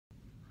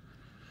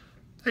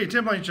Hey,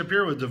 Tim Blankenship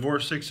here with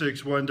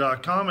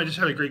Divorce661.com. I just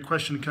had a great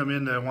question come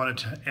in that I wanted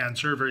to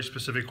answer, a very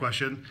specific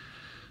question.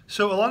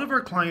 So a lot of our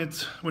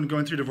clients, when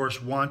going through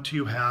divorce, want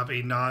to have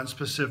a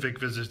non-specific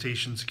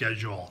visitation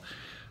schedule.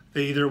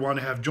 They either want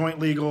to have joint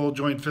legal,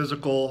 joint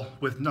physical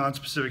with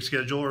non-specific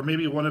schedule, or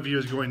maybe one of you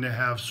is going to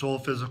have sole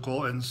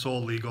physical and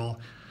sole legal,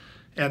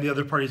 and the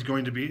other party is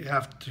going to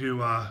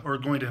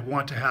going to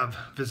want to have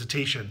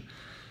visitation.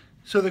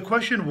 So the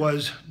question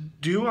was,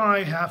 do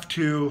I have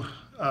to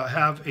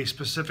have a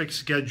specific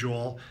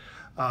schedule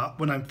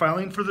when I'm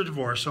filing for the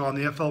divorce? So on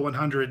the FL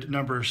 100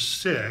 number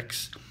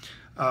 6,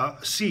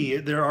 C,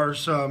 there are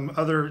some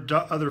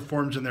other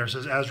forms in there. It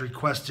says as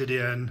requested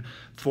in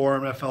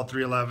form FL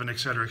 311, et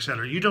cetera, et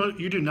cetera. You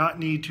do not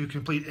need to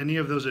complete any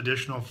of those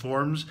additional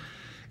forms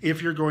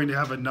if you're going to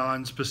have a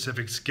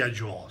non-specific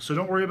schedule. So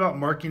don't worry about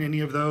marking any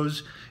of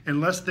those.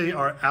 Unless they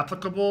are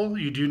applicable,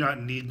 you do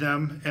not need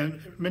them.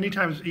 And many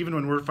times, even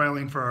when we're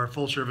filing for our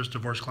full service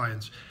divorce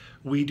clients,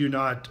 we do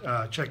not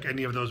check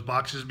any of those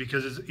boxes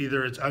because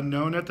it's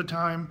unknown at the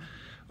time,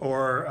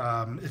 or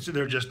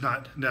they're just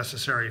not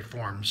necessary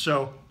forms.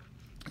 So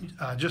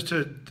just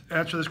to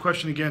answer this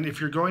question again, if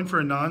you're going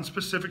for a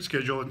non-specific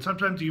schedule, and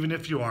sometimes even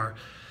if you are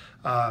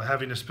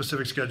having a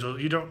specific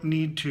schedule, you don't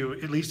need to,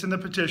 at least in the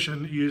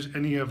petition, use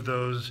any of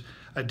those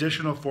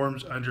additional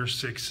forms under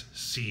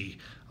 6C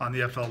on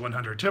the FL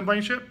 100. Tim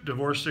Blankenship,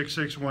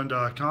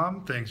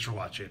 Divorce661.com. Thanks for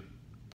watching.